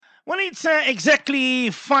Well, it's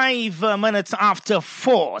exactly 5 minutes after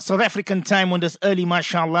 4 South African time on this early,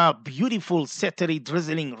 mashallah, beautiful Saturday,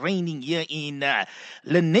 drizzling, raining here in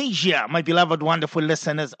Lenasia. My beloved, wonderful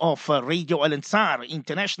listeners of Radio Al Ansar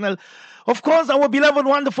International. Of course, our beloved,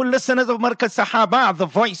 wonderful listeners of Markaz Sahaba, the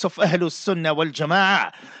voice of Ahlus Sunnah wal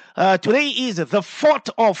Jama'ah. Today is the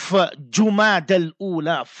 4th of Jumad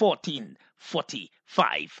al-Ula,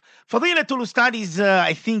 1445. Fadilatul Ustad is,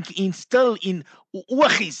 I think, still in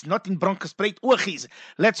Uwachis, not in Bronkhorstspruit, Uwachis.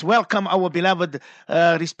 Let's welcome our beloved,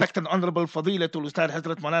 respected, honorable Fadilatul Ustad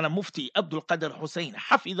Hazrat Moulana Mufti Abdul Qadir Hussein,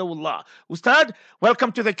 Hafidhullah. Ustad,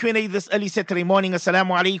 welcome to the Q&A this early Saturday morning.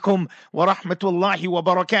 Assalamu alaikum wa rahmatullahi wa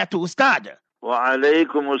barakatuh, Ustad. Wa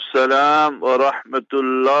alaikum assalam wa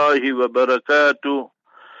rahmatullahi wa barakatuh.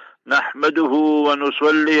 نحمده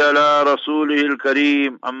ونصلي على رسوله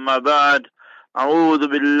الكريم أما بعد أعوذ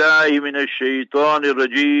بالله من الشيطان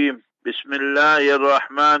الرجيم بسم الله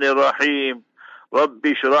الرحمن الرحيم رب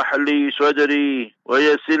اشرح لي صدري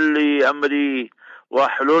ويسر لي أمري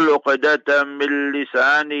واحلل عقدة من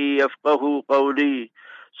لساني يفقه قولي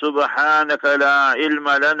سبحانك لا علم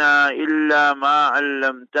لنا إلا ما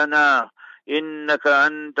علمتنا إنك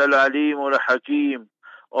أنت العليم الحكيم.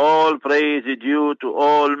 All praise is due to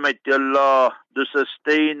Almighty Allah, the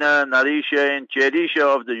sustainer, nourisher and cherisher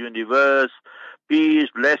of the universe. Peace,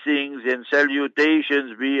 blessings and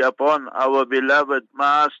salutations be upon our beloved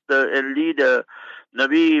master and leader,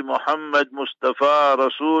 Nabi Muhammad Mustafa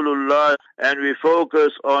Rasulullah. And we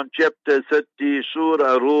focus on chapter 30,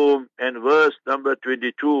 Surah Rum and verse number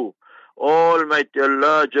 22. Almighty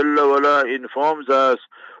Allah Jalla wala informs us,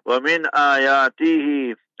 وَمِنْ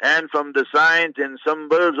آيَاتِهِ, and from the signs and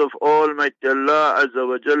symbols of Almighty Allah Azza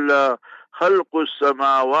wa Jalla, خَلْقُ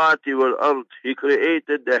السَّمَاوَاتِ وَالْأَرْضِ, He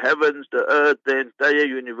created the heavens, the earth, the entire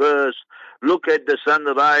universe. Look at the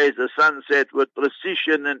sunrise, the sunset with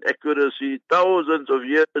precision and accuracy, thousands of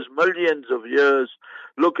years, millions of years.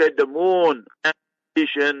 Look at the moon.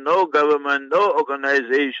 No government, no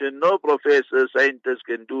organization, no professor, scientist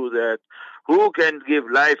can do that. Who can give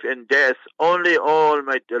life and death? Only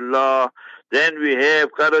Almighty Allah. Then we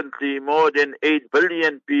have currently more than 8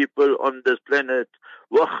 billion people on this planet.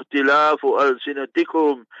 وَاخْتِلَافُ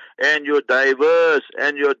أَلْسِنَتِكُمْ, and your diverse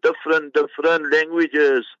and your different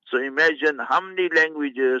languages. So imagine how many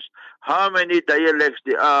languages, how many dialects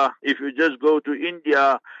there are. If you just go to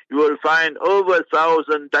India, you will find over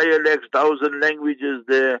 1,000 dialects, 1,000 languages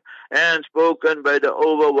there, and spoken by the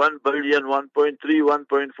over 1 billion, 1.3,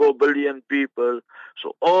 1.4 billion people.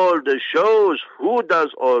 So all the shows, who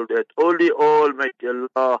does all that? Only Almighty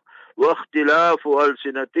Allah. وَاخْتِلَافُ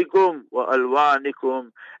أَلْسِنَتِكُمْ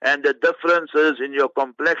وَأَلْوَانِكُمْ, and the differences in your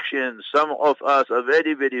complexion. Some of us are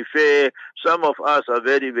very, very fair. Some of us are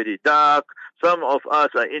very, very dark. Some of us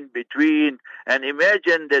are in between. And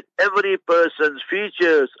imagine that every person's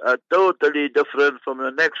features are totally different from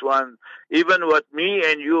the next one. Even what me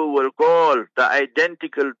and you will call the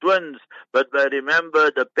identical twins. But remember,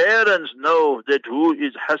 the parents know that who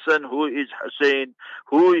is Hassan, who is Hussein,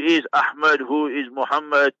 who is Ahmad, who is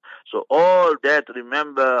Muhammad. So all that,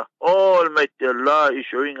 remember, Almighty Allah is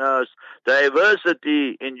showing us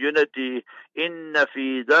diversity in unity. Inna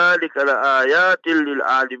fi dhalika la'ayatin lil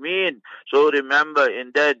alimin. So remember,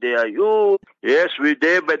 in that they are you. Yes, we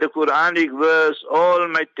there by the Quranic verse,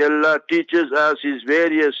 Almighty Allah teaches us His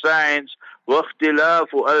various signs.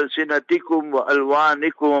 وَاخْتِلَافُ أَلْسِنَتِكُمْ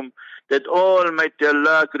وَأَلْوَانِكُمْ, that Almighty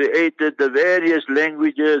Allah created the various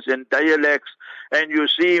languages and dialects. And you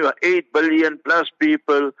see 8 billion plus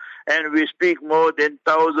people, and we speak more than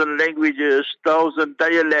 1,000 languages, 1,000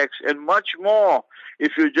 dialects, and much more.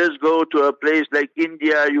 If you just go to a place like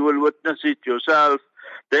India, you will witness it yourself.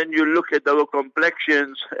 Then you look at our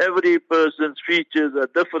complexions. Every person's features are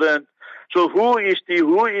different. So who is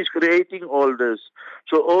creating all this?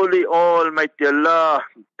 So only Almighty Allah.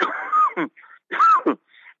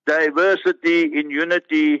 Diversity in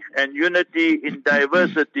unity and unity in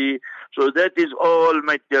diversity. So that is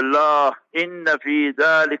Almighty Allah. Inna fi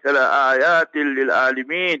dhalika la'ayatin lil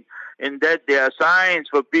alimin. In that there are signs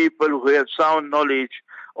for people who have sound knowledge.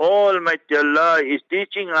 Almighty Allah is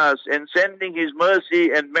teaching us and sending His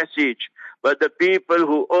mercy and message. But the people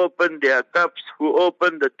who open their cups, who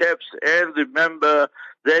open the taps, and remember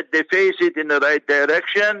that they face it in the right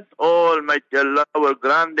direction, Almighty Allah will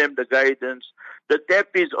grant them the guidance. The tap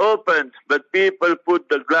is opened, but people put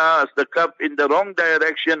the cup in the wrong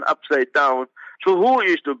direction, upside down. So who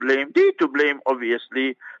is to blame? They to blame,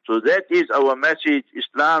 obviously. So that is our message.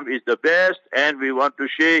 Islam is the best, and we want to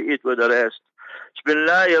share it with the rest.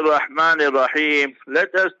 Bismillahir Rahmanir Rahim.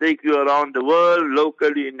 Let us take you around the world,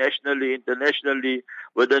 locally, nationally, internationally.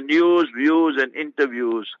 with the news, views, and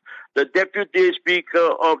interviews. The Deputy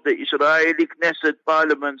Speaker of the Israeli Knesset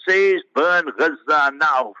Parliament says, burn Gaza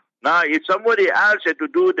now. Now, if somebody else had to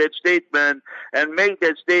do that statement and make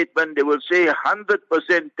that statement, they will say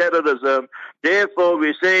 100% terrorism. Therefore,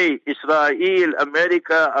 we say Israel,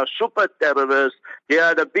 America are super terrorists. They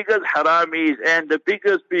are the biggest haramis and the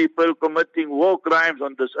biggest people committing war crimes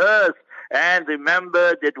on this earth. And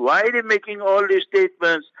remember that while they're making all these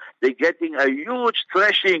statements, they're getting a huge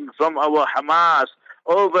thrashing from our Hamas.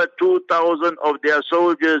 Over 2,000 of their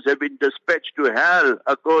soldiers have been dispatched to hell,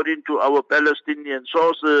 according to our Palestinian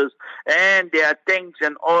sources, and their tanks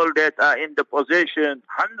and all that are in the possession,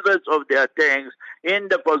 hundreds of their tanks in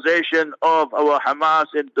the possession of our Hamas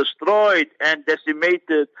and destroyed and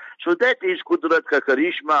decimated. So that is Qudrat ka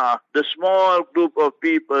Karishma, the small group of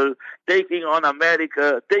people taking on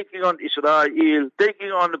America, taking on Israel,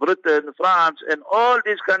 taking on Britain, France, and all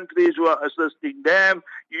these countries who are assisting them,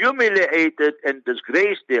 humiliated and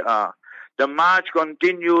disgraced they are. The march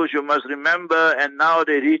continues, you must remember, and now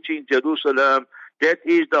they're reaching Jerusalem. That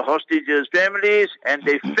is the hostages' families, and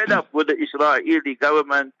they fed up with the Israeli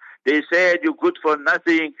government. They said, you're good for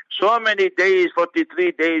nothing. So many days,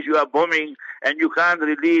 43 days, you are bombing, and you can't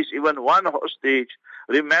release even one hostage.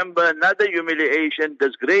 Remember, another humiliation,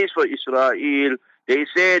 disgrace for Israel. They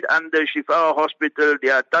said under Shifa Hospital,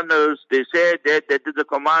 there are tunnels. They said that is a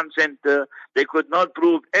command center. They could not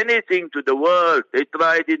prove anything to the world. They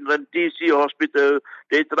tried in Rantisi Hospital.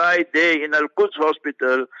 They tried there in Al-Quds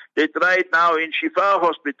Hospital. They tried now in Shifa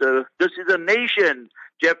Hospital. This is a nation.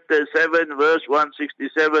 Chapter 7, verse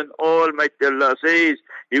 167, Almighty Allah says,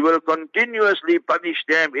 He will continuously punish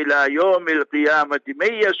them ila yawmil qiyamati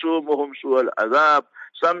may yasumuhum su'al azab.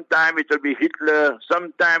 Sometime it will be Hitler,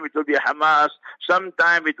 sometime it will be Hamas,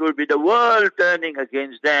 sometime it will be the world turning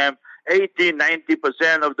against them.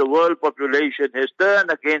 80-90% of the world population has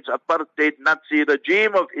turned against apartheid Nazi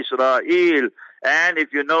regime of Israel. And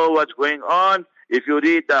if you know what's going on, if you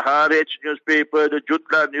read the Haaretz newspaper, the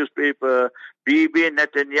Jutla newspaper, Bibi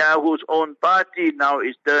Netanyahu's own party now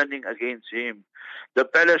is turning against him. The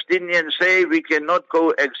Palestinians say we cannot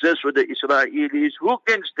coexist with the Israelis. Who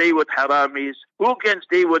can stay with haramis? Who can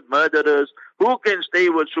stay with murderers? Who can stay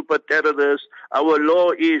with super terrorists? Our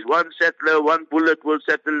law is one settler, one bullet will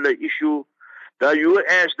settle the issue. The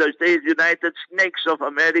U.S., the States United Snakes of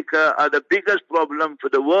America are the biggest problem for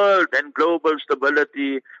the world and global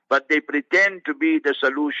stability, but they pretend to be the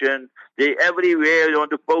solution. They everywhere want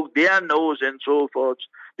to poke their nose and so forth.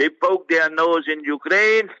 They poke their nose in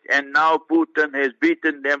Ukraine, and now Putin has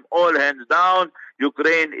beaten them all hands down.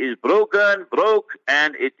 Ukraine is broke,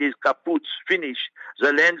 and it is kaput, finished.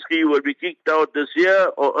 Zelensky will be kicked out this year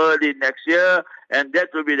or early next year, and that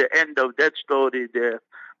will be the end of that story there.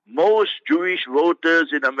 Most Jewish voters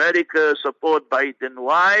in America support Biden.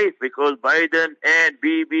 Why? Because Biden and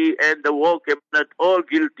Bibi and the war cabinet all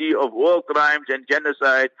guilty of war crimes and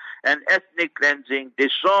genocide and ethnic cleansing.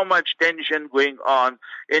 There's so much tension going on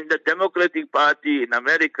in the Democratic Party in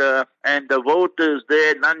America, and the voters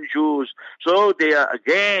there, non-Jews, so they are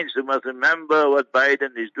against. You must remember what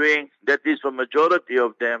Biden is doing. That is for majority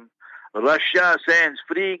of them. Russia sends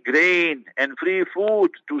free grain and free food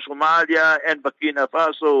to Somalia and Burkina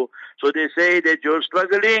Faso. So they say that you're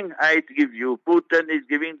struggling, I give you. Putin is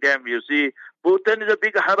giving them, you see. Putin is a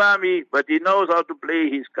big harami, but he knows how to play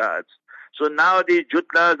his cards. So now these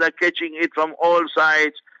jutlas are catching it from all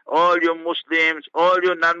sides. All you Muslims, all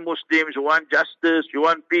you non-Muslims who want justice, you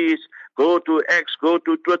want peace, go to X, go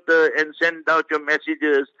to Twitter and send out your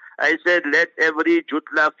messages. I said, let every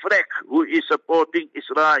Jutla frek who is supporting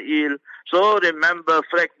Israel. So remember,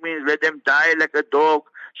 frek means let them die like a dog.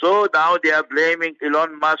 So now they are blaming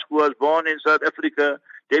Elon Musk, who was born in South Africa.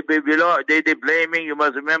 They blaming, you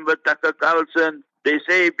must remember, Tucker Carlson. They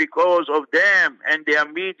say because of them and their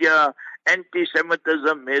media,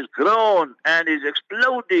 anti-Semitism has grown and is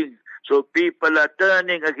exploding. So people are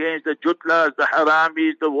turning against the Jutlas, the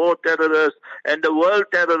Haramis, the war terrorists, and the world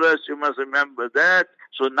terrorists. You must remember that.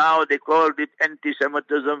 So now they called it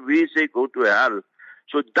anti-Semitism. We say go to hell.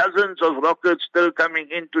 So dozens of rockets still coming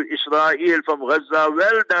into Israel from Gaza.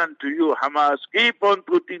 Well done to you, Hamas. Keep on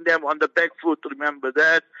putting them on the back foot. Remember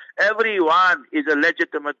that. Everyone is a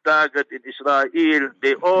legitimate target in Israel.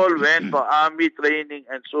 They all went for army training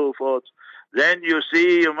and so forth. Then you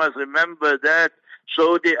see, you must remember that.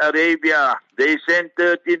 Saudi Arabia, they sent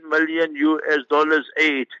 13 million US dollars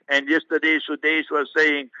aid. And yesterday, Sudais was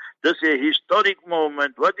saying, this is a historic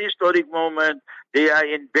moment. What historic moment? They are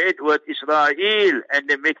in bed with Israel and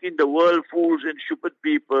they're making the world fools and stupid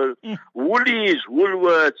people. Woolies,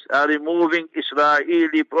 Woolworths are removing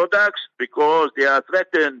Israeli products because they are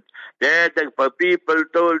threatened. That the people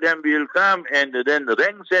told them we'll come, and then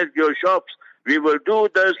Reng said your shops, we will do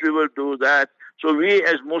this, we will do that. So we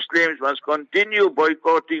as Muslims must continue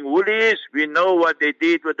boycotting Woolies. We know what they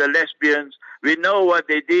did with the lesbians. We know what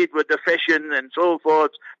they did with the fashion and so forth.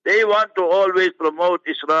 They want to always promote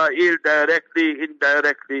Israel directly,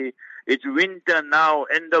 indirectly. It's winter now,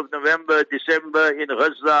 end of November, December in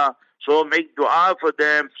Gaza. So make dua for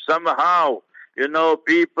them somehow. You know,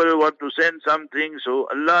 people want to send something, so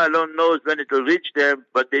Allah alone knows when it will reach them.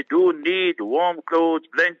 But they do need warm clothes,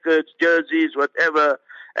 blankets, jerseys, whatever.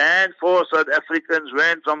 And 4 South Africans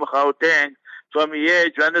went from Gauteng, from here,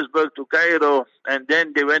 Johannesburg to Cairo, and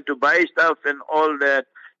then they went to buy stuff and all that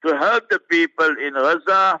to help the people in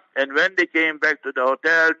Gaza. And when they came back to the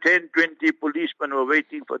hotel, 10, 20 policemen were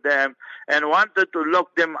waiting for them and wanted to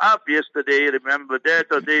lock them up yesterday. Remember that,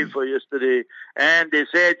 or day for yesterday. And they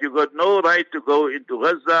said, you got no right to go into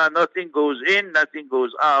Gaza. Nothing goes in, nothing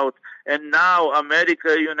goes out. And now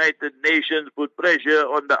America, United Nations put pressure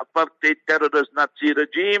on the apartheid terrorist Nazi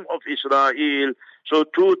regime of Israel. So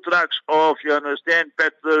 2 trucks of, you understand,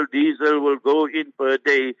 petrol, diesel will go in per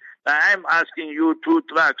day. Now I'm asking you, 2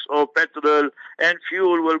 trucks of petrol and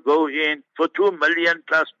fuel will go in for 2 million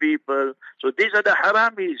plus people. So these are the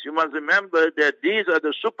haramis. You must remember that these are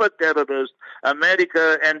the super terrorists,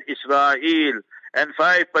 America and Israel. And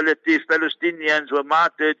 5 Palestinians were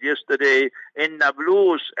martyred yesterday in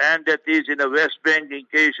Nablus, and that is in the West Bank, in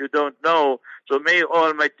case you don't know. So may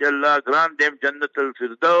Almighty Allah grant them Jannah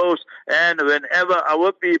al-Firdaus. And whenever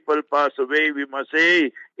our people pass away, we must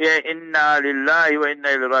say, Inna lillahi wa inna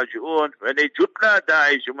ilaihi raji'un. When a Jutla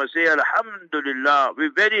dies, you must say, Alhamdulillah.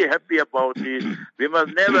 We're very happy about it. We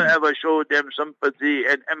must never ever show them sympathy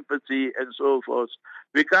and empathy and so forth.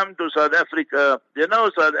 We come to South Africa. You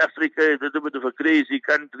know, South Africa is a little bit of a crazy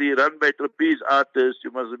country run by trapeze artists.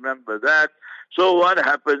 You must remember that. So what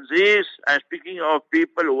happens is, I'm speaking of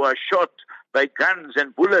people who are shot by guns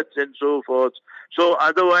and bullets and so forth. So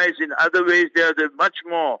otherwise, in other ways, there are much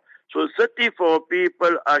more. So 34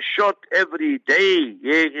 people are shot every day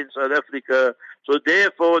here in South Africa. So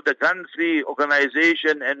therefore, the gun-free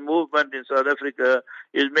organization and movement in South Africa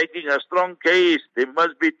is making a strong case. There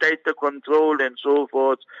must be tighter control and so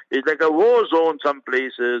forth. It's like a war zone some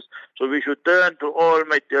places. So we should turn to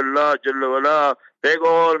Almighty Allah, Jalla wala, beg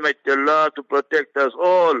Almighty Allah to protect us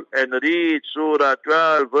all, and read Surah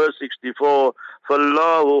 12, verse 64.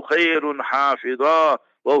 فَاللَّهُ خَيْرٌ حَافِظًا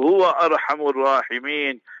وَهُوَ أَرْحَمُ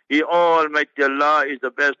الرَّاحِمِينَ. He, Almighty Allah, is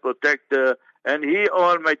the best protector, and He,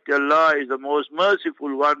 Almighty Allah, is the most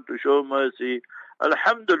merciful one to show mercy.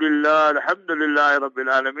 Alhamdulillah, Alhamdulillah,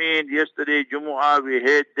 Rabbil Alameen. Yesterday, Jumu'ah, we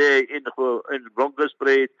had there in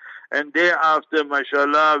Bronxparade, and thereafter,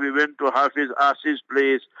 mashallah, we went to Hafiz Asif's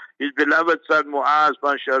place. His beloved son Muaz,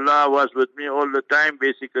 mashallah, was with me all the time,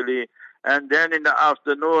 basically. And then in the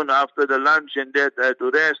afternoon, after the lunch and that, I had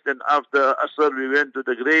to rest, and after Asr, we went to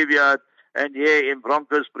the graveyard, and here in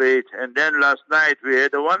Bronxparade. And then last night, we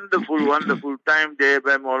had a wonderful, wonderful time there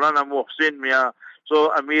by Moulana Muhsin Mia,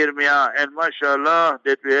 so Amir Mia, and mashallah,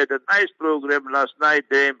 that we had a nice program last night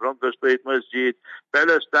there in Bronxparade Masjid.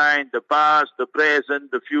 Palestine, the past, the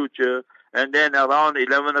present, the future. And then around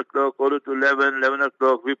 11 o'clock, quarter to 11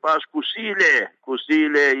 o'clock, we passed Kusile.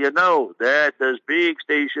 Kusile, you know, there's big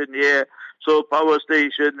station here, so power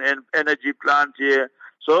station and energy plant here.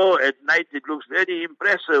 So at night it looks very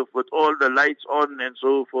impressive with all the lights on and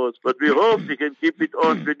so forth. But we hope we can keep it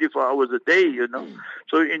on 24 hours a day, you know.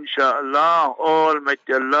 So inshallah,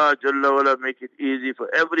 Almighty Allah, Jalla wala, make it easy for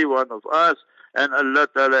every one of us. And Allah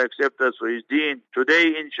Ta'ala accept us for His deen.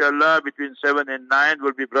 Today, inshallah, between 7 and 9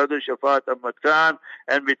 will be Brother Shafat Ahmad Khan,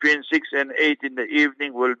 and between 6 and 8 in the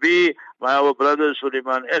evening will be our brother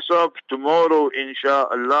Suleiman Esop. Tomorrow,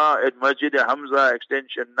 inshallah, at Masjid Hamza,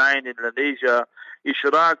 Extension 9 in Malaysia,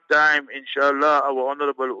 Ishraq time, inshallah, our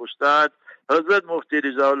Honorable Ustad, Hazrat Mufti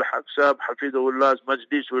Rizaul Haq Sahab, Hafizullah's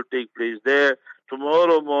Majlis will take place there.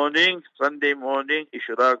 Tomorrow morning, Sunday morning,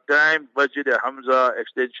 Ishraq time, Masjid Hamza,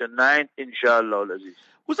 Extension 9, inshallah.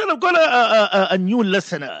 Hoosen, I've got a new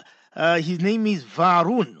listener. His name is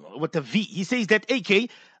Varun, with a V. He says that,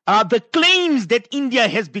 AK, the claims that India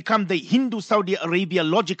has become the Hindu Saudi Arabia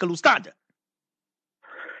logical, Ustad?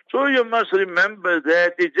 So you must remember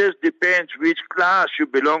that it just depends which class you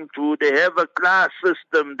belong to. They have a class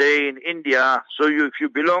system there in India. So if you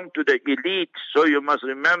belong to the elite, so you must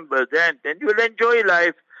remember that, then you'll enjoy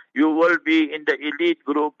life. You will be in the elite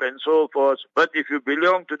group and so forth. But if you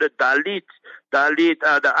belong to the Dalit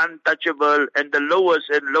are the untouchable and the lowest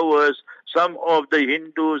and lowest. Some of the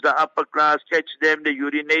Hindus, the upper class, catch them, they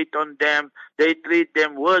urinate on them, they treat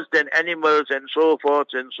them worse than animals and so forth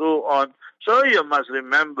and so on. So you must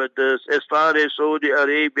remember this. As far as Saudi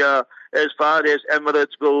Arabia, as far as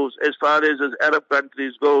Emirates goes, as far as Arab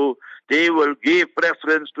countries go, they will give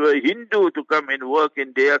preference to a Hindu to come and work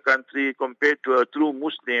in their country compared to a true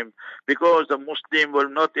Muslim, because the Muslim will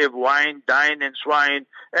not have wine, dine and swine,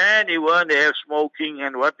 and he won't have smoking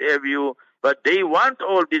and what have you. But they want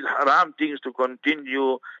all these haram things to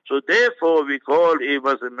continue. So therefore we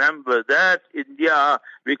must remember that India,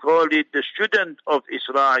 we call it the student of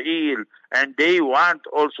Israel, and they want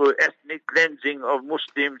also ethnic cleansing of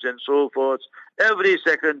Muslims and so forth. Every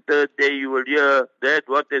second, third day you will hear that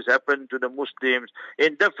what has happened to the Muslims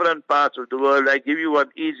in different parts of the world. I give you one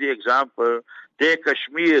easy example. Take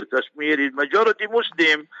Kashmir. Kashmir is majority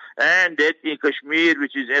Muslim, and that in Kashmir,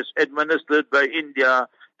 which is administered by India,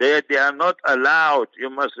 that they are not allowed, you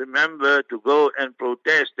must remember, to go and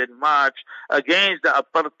protest and march against the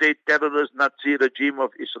apartheid terrorist Nazi regime of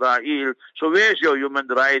Israel. So where's your human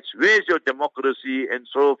rights? Where's your democracy? And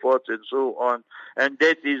so forth and so on. And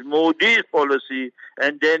that is Modi's policy.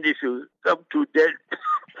 And then if you come to Delhi,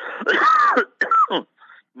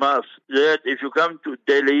 if you come to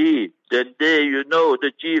Delhi, then there you know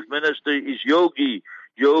the chief minister is Yogi.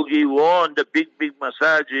 Yogi won the big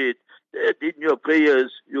masajid. That in your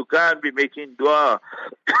prayers, you can't be making dua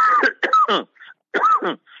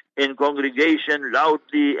in congregation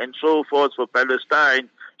loudly and so forth for Palestine.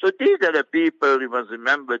 So these are the people, you must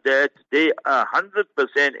remember that they are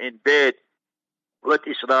 100% in bed with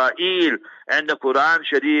Israel, and the Quran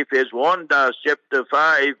Sharif has warned us, chapter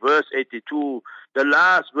 5, verse 82, the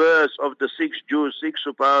last verse of the sixth Juz, sixth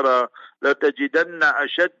Supara, لَتَجِدَنَّ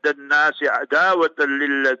أَشَدَّ النَّاسِ عَدَاوَةً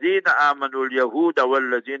لِلَّذِينَ آمَنُوا الْيَهُودَ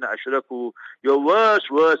وَالَّذِينَ أَشْرَكُوا. Your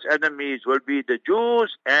worst enemies will be the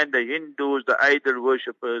Jews and the Hindus, the idol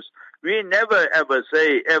worshippers. We never ever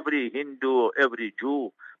say every Hindu or every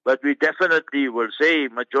Jew, but we definitely will say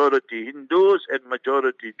majority Hindus and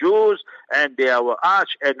majority Jews, and they are our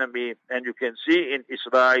arch enemy. And you can see in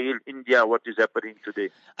Israel, India, what is happening today.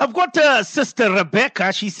 I've got Sister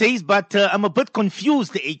Rebecca. She says, but I'm a bit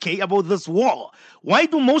confused, AK, about this war. Why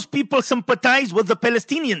do most people sympathize with the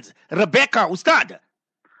Palestinians? Rebecca, Ustad.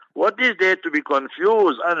 What is there to be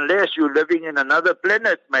confused unless you're living in another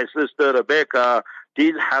planet, my sister Rebecca?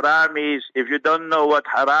 These haramis, if you don't know what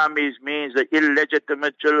haramis means, the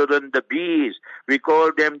illegitimate children, the bees, we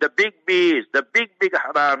call them the big bees, the big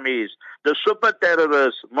haramis, the super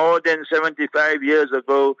terrorists. More than 75 years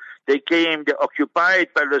ago, they came, they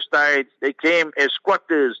occupied Palestine, they came as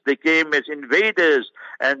squatters, they came as invaders,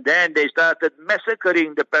 and then they started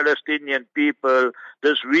massacring the Palestinian people.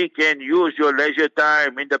 This weekend, use your leisure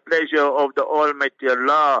time in the pleasure of the Almighty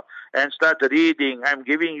Allah and start reading. I'm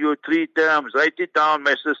giving you 3 terms. Write it down,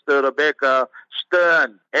 my sister Rebecca.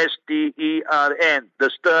 Stern, S-T-E-R-N, the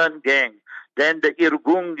Stern Gang. Then the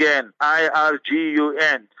Irgun Gang,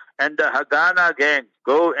 I-R-G-U-N. And the Haganah Gang.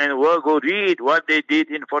 Go read what they did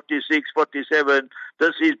in 46, 47.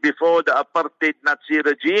 This is before the apartheid Nazi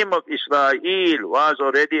regime of Israel was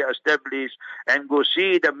already established. And go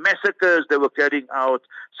see the massacres they were carrying out.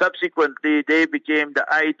 Subsequently, they became the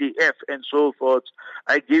IDF and so forth.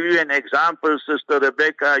 I give you an example, Sister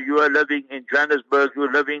Rebecca. You are living in Johannesburg,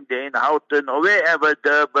 you're living there in Houghton or wherever,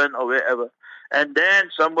 Durban or wherever. And then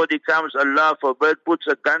somebody comes, Allah forbid, puts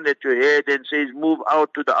a gun at your head and says, move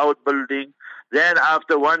out to the outbuilding. Then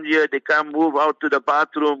after 1 year, they come, move out to the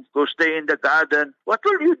bathroom, go stay in the garden. What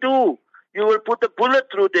will you do? You will put a bullet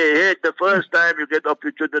through their head the first time you get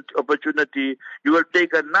opportunity. You will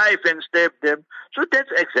take a knife and stab them. So that's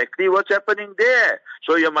exactly what's happening there.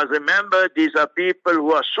 So you must remember, these are people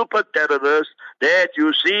who are super terrorists, that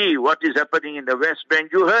you see what is happening in the West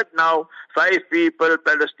Bank. You heard now 5 people,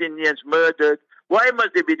 Palestinians murdered. Why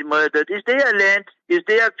must they be murdered? Is their land? Is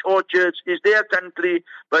their orchards? Is their country?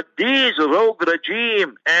 But these rogue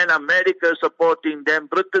regime and America supporting them,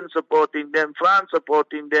 Britain supporting them, France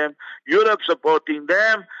supporting them, Europe supporting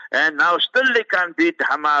them, and now still they can't beat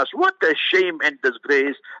Hamas. What a shame and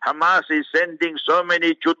disgrace. Hamas is sending so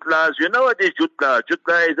many jutlas. You know what is jutla?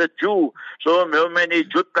 Jutla is a Jew. So many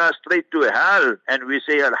jutlas straight to hell. And we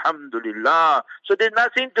say Alhamdulillah. So there's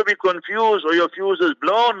nothing to be confused or your fuse is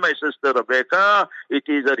blown, my sister Rebecca. It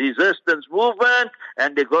is a resistance movement.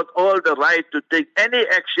 and they got all the right to take any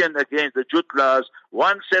action against the Jutlas.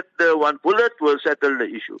 One settler, one bullet will settle the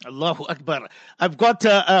issue. Allahu Akbar. I've got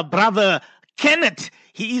brother Kenneth.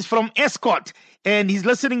 He is from Escort, and he's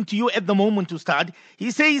listening to you at the moment, Ustad.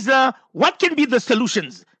 He says, what can be the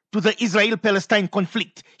solutions to the Israel-Palestine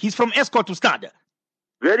conflict? He's from Escort, Ustad.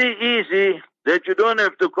 Very easy, that you don't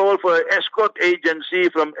have to call for an escort agency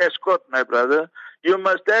from Escort, my brother. You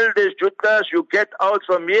must tell these Jutlas, you get out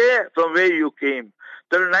from here, from where you came.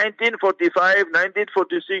 Till 1945,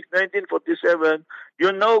 1946, 1947,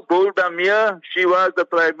 you know Golda Meir, she was the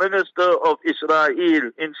Prime Minister of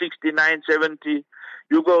Israel in 69, 70.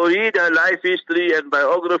 You go read her life history and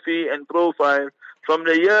biography and profile. From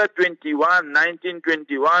the year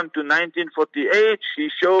 1921 to 1948, she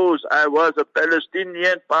shows I was a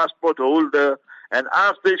Palestinian passport holder. And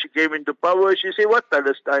after she came into power, she said, what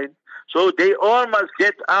Palestine? So they all must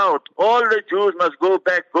get out. All the Jews must go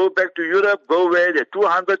back to Europe, go where the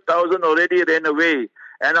 200,000 already ran away.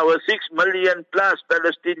 And our 6 million plus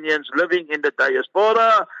Palestinians living in the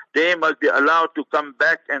diaspora, they must be allowed to come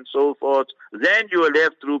back and so forth. Then you will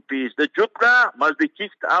have true peace. The Jutla must be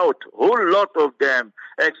kicked out, whole lot of them,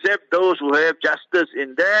 except those who have justice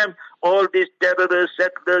in them. All these terrorists,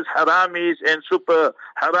 settlers, haramis and super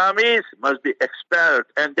haramis must be expelled.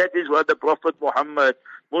 And that is what the Prophet Muhammad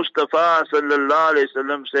Mustafa sallallahu alayhi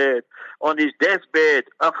wasallam said on his deathbed,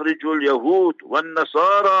 Akhrijul Yahud wan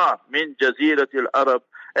Nasara min Jaziratil Arab.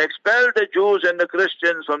 Expel the Jews and the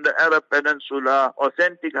Christians from the Arab Peninsula.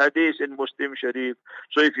 Authentic hadith in Muslim Sharif.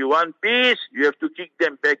 So if you want peace, you have to kick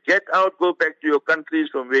them back. Get out, go back to your countries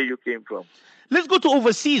from where you came from. Let's go to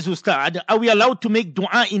overseas, Ustad. Are we allowed to make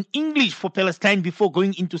dua in English for Palestine before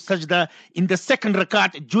going into sajda in the second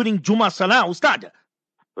rakat during Jummah Salah, Ustad?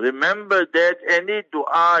 Remember that any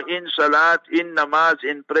dua in salat, in namaz,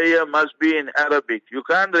 in prayer must be in Arabic. You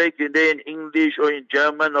can't make it in English or in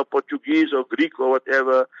German or Portuguese or Greek or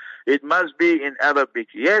whatever. It must be in Arabic.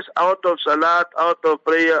 Yes, out of salat, out of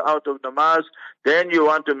prayer, out of namaz, then you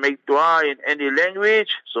want to make dua in any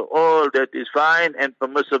language. So all that is fine and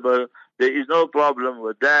permissible. There is no problem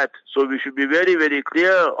with that. So we should be very, very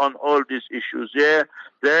clear on all these issues here,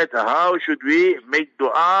 that how should we make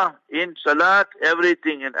dua in salat,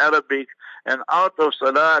 everything in Arabic, and out of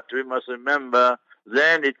salat we must remember,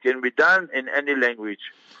 then it can be done in any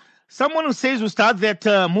language. Someone who says, Ustad, that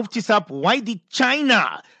Mufti Saab, why did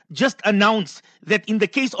China just announce that in the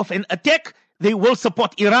case of an attack, they will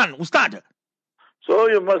support Iran, Ustad? So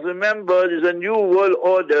you must remember, there's a new world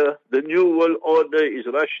order. The new world order is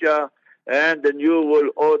Russia, and the new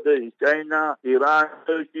world order is China, Iran,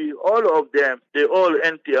 Turkey, all of them. They're all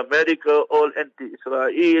anti-America, all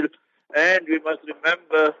anti-Israel. And we must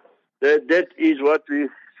remember that that is what we're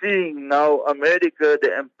seeing now. America,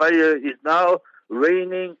 the empire is now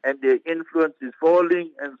reigning and their influence is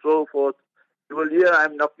falling and so forth. Well, yeah,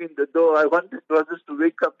 I'm knocking the door. I wanted brothers to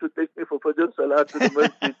wake up to take me for Fajr Salah to the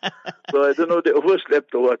masjid. So I don't know, they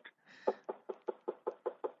overslept or what.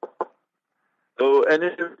 So, and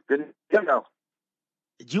can you hear now?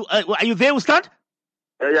 Are you there, Ustad?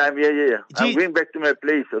 Yeah, I'm here, yeah. I'm going back to my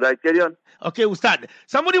place. Should I carry on? Okay, Ustad.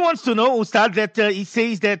 Somebody wants to know, Ustad, that he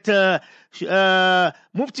says that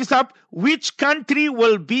Mufti Saab, which country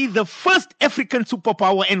will be the first African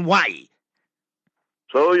superpower and why?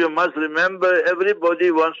 So you must remember,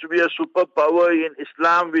 everybody wants to be a superpower. In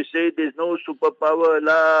Islam, we say there's no superpower.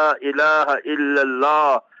 La ilaha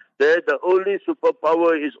illallah. That the only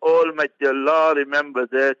superpower is Almighty Allah. Remember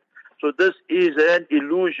that. So this is an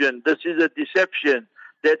illusion. This is a deception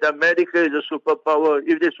that America is a superpower.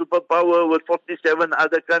 If the superpower with 47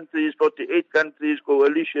 other countries, 48 countries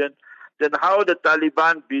coalition, then how the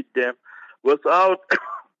Taliban beat them? Without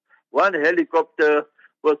one helicopter,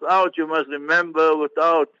 without, you must remember,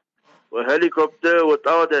 without a helicopter,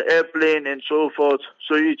 without an airplane and so forth.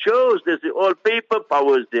 So it shows that all paper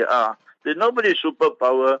powers they are. There's nobody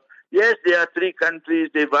superpower. Yes, there are 3 countries,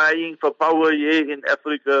 they're vying for power here in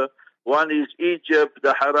Africa. One is Egypt,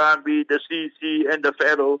 the Harami, the Sisi, and the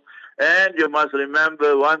Pharaoh. And you must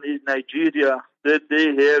remember, one is Nigeria, that they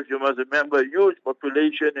have, you must remember, huge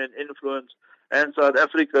population and influence, and South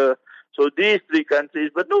Africa. So these 3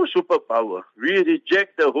 countries, but no superpower. We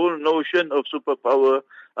reject the whole notion of superpower.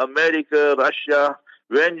 America, Russia.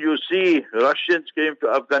 When you see Russians came to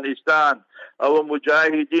Afghanistan, our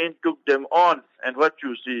Mujahideen took them on. And what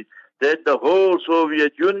you see, that the whole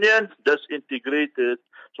Soviet Union disintegrated.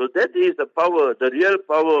 So that is the power, the real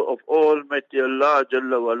power of Almighty Allah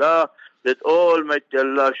Jalla wala, that Almighty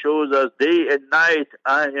Allah shows us day and night,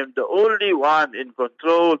 I am the only one in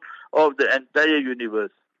control of the entire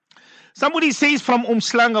universe. Somebody says from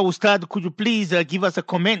Umslanga, Ustad, could you please give us a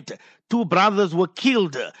comment? Two brothers were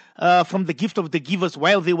killed from the gift of the givers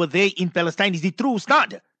while they were there in Palestine. Is it true,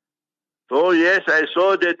 Ustad? So yes, I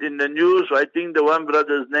saw that in the news. I think the one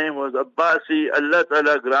brother's name was Abbasi. Allah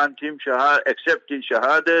Ta'ala grant him accept his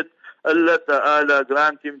shahadat. Allah Ta'ala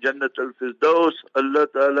grant him Jannat al-Firdaus. Allah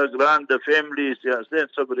Ta'ala grant the families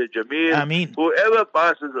Sabr Jameel. Ameen. Whoever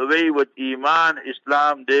passes away with Iman,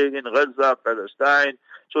 Islam there in Gaza, Palestine.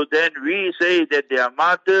 So then we say that they are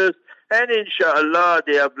martyrs, and inshallah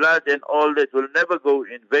their blood and all that will never go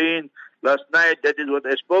in vain. Last night, that is what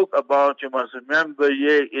I spoke about. You must remember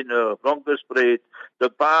here in Broncos Parade,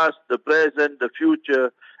 the past, the present, the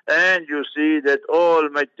future. And you see that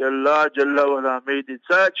Almighty Allah Jalla wa'ala made it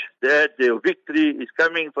such that the victory is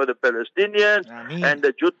coming for the Palestinians. Ameen. And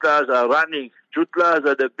the Jutlas are running. Jutlas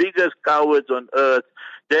are the biggest cowards on earth,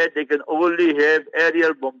 that they can only have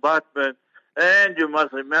aerial bombardment. And you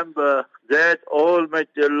must remember that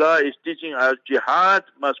Almighty Allah is teaching us jihad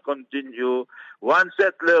must continue. One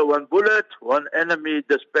settler, one bullet, one enemy,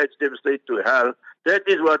 dispatch them straight to hell. That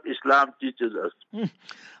is what Islam teaches us.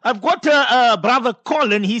 I've got brother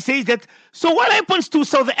Colin. He says that, so what happens to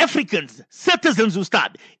South Africans, citizens,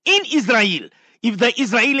 Ustad, in Israel, if the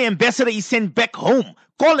Israeli ambassador is sent back home?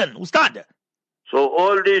 Colin, Ustad. So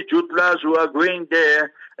all these Jutlas who are going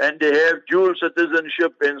there and they have dual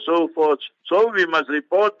citizenship and so forth, so we must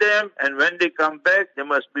report them, and when they come back, they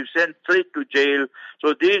must be sent straight to jail.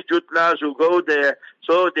 So these Jutlas who go there,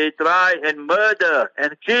 so they try and murder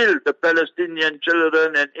and kill the Palestinian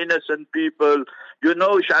children and innocent people. You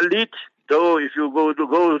know Shalit, so if you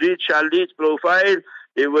go read Shalit's profile,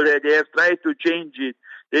 they have tried to change it.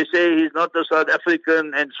 They say he's not a South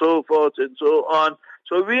African and so forth and so on.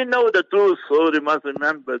 So we know the truth, so we must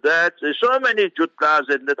remember that. There's so many Jutlas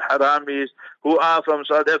and the Haramis who are from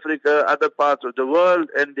South Africa, other parts of the world,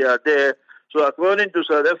 and they are there. So according to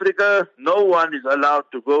South Africa, no one is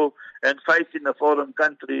allowed to go and fight in a foreign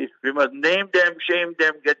country. We must name them, shame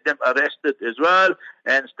them, get them arrested as well,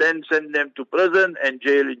 and then send them to prison and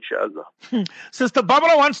jail, inshallah. Sister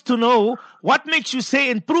Barbara wants to know, what makes you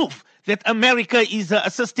say and prove that America is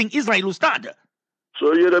assisting Israel, Ustad?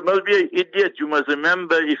 So you must be an idiot. You must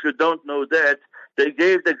remember, if you don't know that, they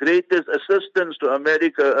gave the greatest assistance to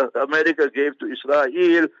America. America gave to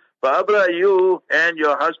Israel. Barbara, you and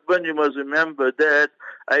your husband, you must remember that.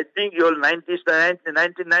 I think you're 99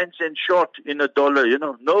 cents short in a dollar, you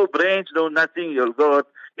know. No brains, no nothing you'll got.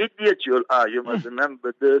 Idiots you are. You must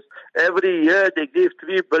remember this. Every year they give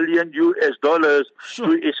 $3 billion to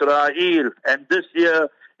Israel. And this year,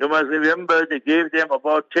 you must remember they gave them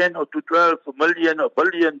about 10 or to 12 million or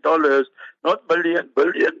billion dollars, not billion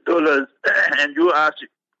dollars. And you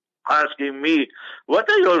asking me, what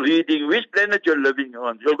are you reading? Which planet you're living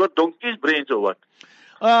on? You've got donkey's brains or what?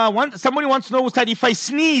 Somebody wants to know, Ustad, if I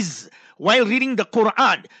sneeze while reading the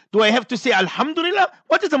Quran, do I have to say Alhamdulillah?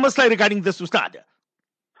 What is the masla regarding this, Ustad?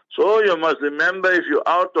 So you must remember, if you're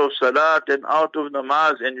out of salat and out of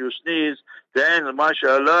namaz and you sneeze, then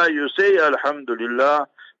mashallah, you say Alhamdulillah.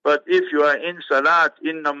 But if you are in salat,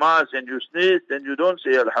 in namaz, and you sneeze, then you don't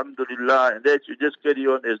say Alhamdulillah, and that you just carry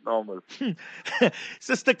on as normal.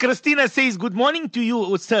 Sister Christina says, good morning to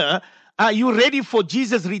you, sir. Are you ready for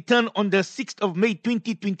Jesus' return on the 6th of May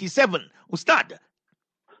 2027, Ustad?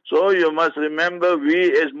 So you must remember,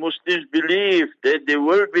 we as Muslims believe that there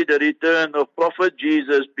will be the return of Prophet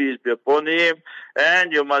Jesus, peace be upon him.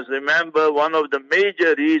 And you must remember, one of the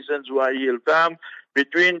major reasons why he'll come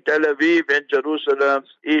between Tel Aviv and Jerusalem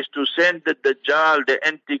is to send the Dajjal, the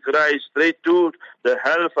Antichrist, straight to the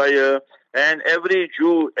hellfire. And every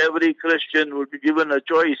Jew, every Christian will be given a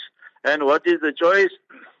choice. And what is the choice?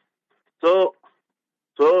 So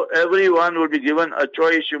everyone will be given a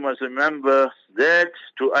choice. You must remember that,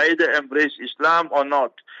 to either embrace Islam or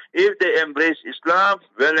not. If they embrace Islam,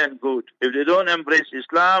 well and good. If they don't embrace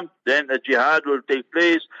Islam, then a jihad will take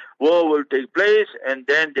place, war will take place, and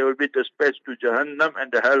then they will be dispatched to Jahannam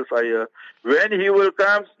and the hellfire. When he will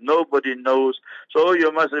come, nobody knows. So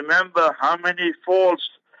you must remember how many false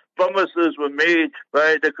promises were made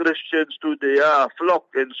by the Christians to their flock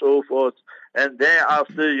and so forth. And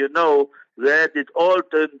thereafter, you know, that it all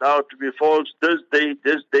turned out to be false, this date,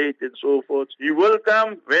 and so forth. He will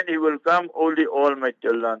come. When he will come, only Almighty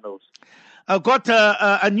Allah knows. I've got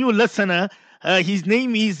a new listener. His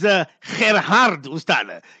name is Gerhard,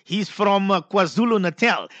 Ustad. He's from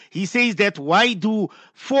KwaZulu-Natal. He says that why do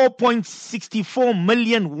 4.64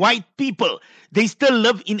 million white people, they still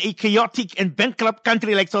live in a chaotic and bankrupt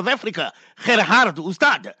country like South Africa? Gerhard,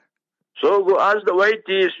 Ustad. So go ask the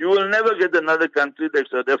whiteys. You will never get another country like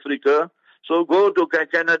South Africa. So go to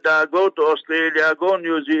Canada, go to Australia, go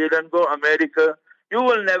New Zealand, go America. You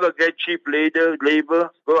will never get cheap labor.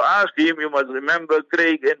 Go ask him. You must remember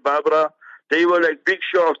Craig and Barbara. They were like big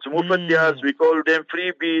shots, Muftias, we call them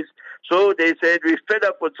freebies. So they said, we fed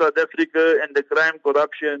up with South Africa and the crime,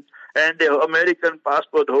 corruption, and the American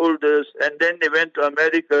passport holders. And then they went to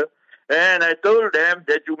America. And I told them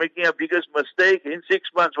that you're making a biggest mistake. In 6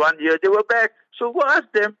 months, 1 year, they were back. So go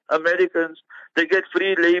ask them, Americans. They get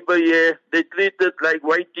free labor here. They treat it like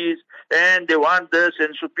whiteys. And they want this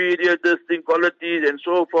and superior this thing, qualities and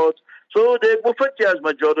so forth. So the Muftias,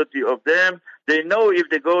 majority of them, they know if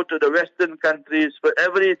they go to the Western countries, for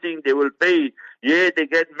everything they will pay. Yeah, they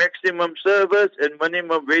get maximum service and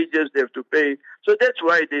minimum wages they have to pay. So that's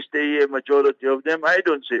why they stay here, majority of them. I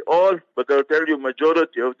don't say all, but I'll tell you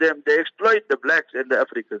majority of them, they exploit the blacks and the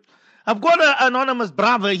Africans. I've got an anonymous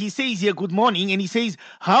brother. He says here, good morning, and he says,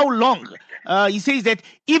 how long? He says that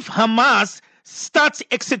if Hamas starts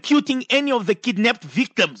executing any of the kidnapped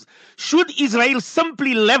victims, should Israel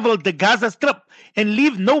simply level the Gaza Strip and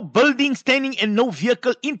leave no building standing and no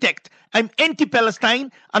vehicle intact? I'm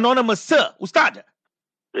anti-Palestine, anonymous sir. Ustad.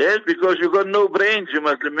 Yes, because you got no brains. You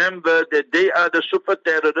must remember that they are the super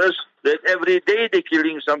terrorists, that every day they're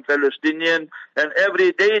killing some Palestinian, and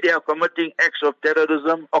every day they are committing acts of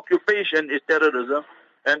terrorism. Occupation is terrorism.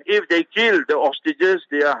 And if they kill the hostages,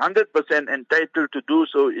 they are 100% entitled to do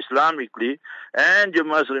so Islamically. And you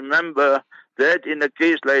must remember that in a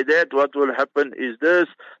case like that, what will happen is this,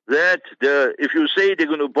 that if you say they're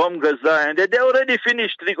going to bomb Gaza, and they already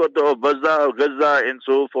finished 3/4 of Gaza and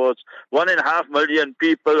so forth, 1.5 million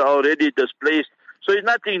people are already displaced. So it's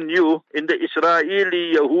nothing new. In the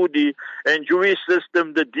Israeli, Yehudi, and Jewish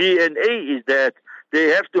system, the DNA is that they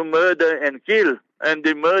have to murder and kill. And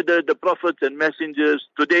they murder the prophets and messengers.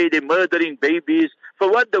 Today they're murdering babies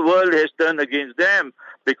for what the world has done against them,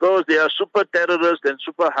 because they are super terrorists and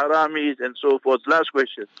super haramis and so forth. Last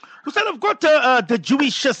question. Hussein, I've got the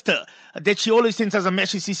Jewish sister that she always sends us a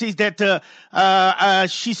message. She says that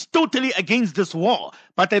she's totally against this war.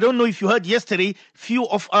 But I don't know if you heard yesterday, few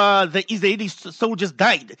of the Israeli soldiers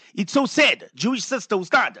died. It's so sad. Jewish sister,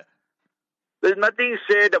 Ustad. There's nothing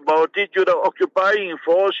said about it. You're the occupying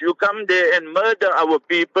force. You come there and murder our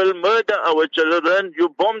people, murder our children. You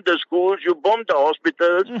bomb the schools. You bomb the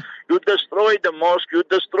hospitals. You destroy the mosque. You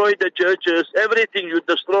destroy the churches. Everything you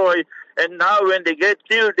destroy. And now when they get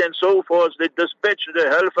killed and so forth, they dispatch the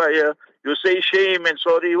hellfire. You say shame and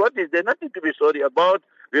sorry. What is there? Nothing to be sorry about.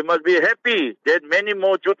 We must be happy that many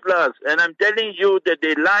more Jutlas. And I'm telling you that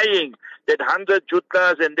they're lying. That 100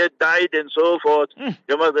 Jutlas and that died and so forth.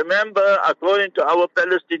 You must remember, according to our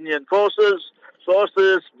Palestinian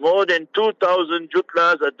sources, more than 2,000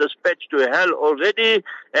 Jutlas are dispatched to hell already,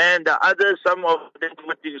 and the others, some of them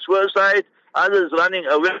committing suicide, others running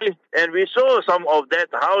away. And we saw some of that,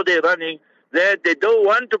 how they're running, that they don't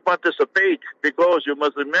want to participate, because you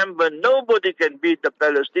must remember, nobody can beat the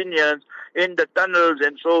Palestinians in the tunnels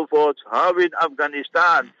and so forth. How in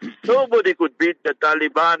Afghanistan, nobody could beat the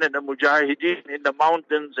Taliban and the Mujahideen in the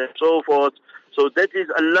mountains and so forth. So that is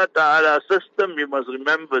Allah Ta'ala's system. You must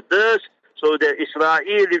remember this. So the Israel,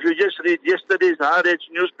 if you just read yesterday's Haaretz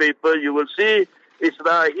newspaper, you will see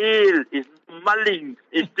Israel is mulling,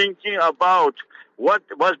 is thinking about what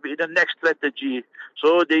must be the next strategy.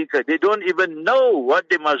 So they don't even know what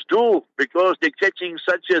they must do, because they're catching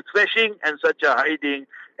such a thrashing and such a hiding.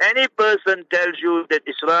 Any person tells you that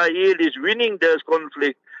Israel is winning this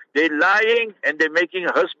conflict, they're lying, and they're making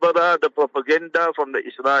Hezbollah the propaganda from the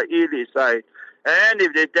Israeli side. And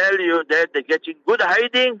if they tell you that they're getting good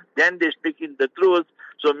hiding, then they're speaking the truth.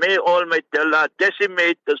 So may Almighty Allah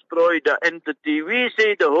decimate, destroy the entity. We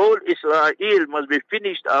say the whole Israel must be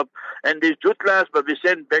finished up, and these Jutlas must be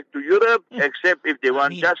sent back to Europe, except if they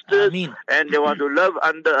want justice and they want to live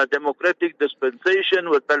under a democratic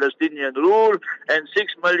dispensation with Palestinian rule, and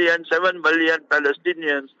 6 million, 7 million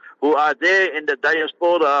Palestinians who are there in the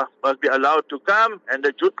diaspora must be allowed to come, and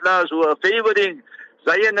the Jutlas who are favoring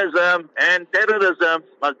Zionism and terrorism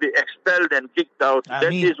must be expelled and kicked out.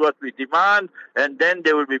 That is what we demand, and then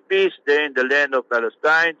there will be peace there in the land of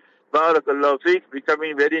Palestine. Barakallahu fiqh. We're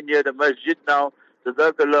coming very near the masjid now.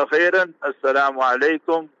 Jazakallah khairan. Assalamu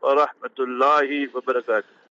alaikum wa rahmatullahi wa barakatuh.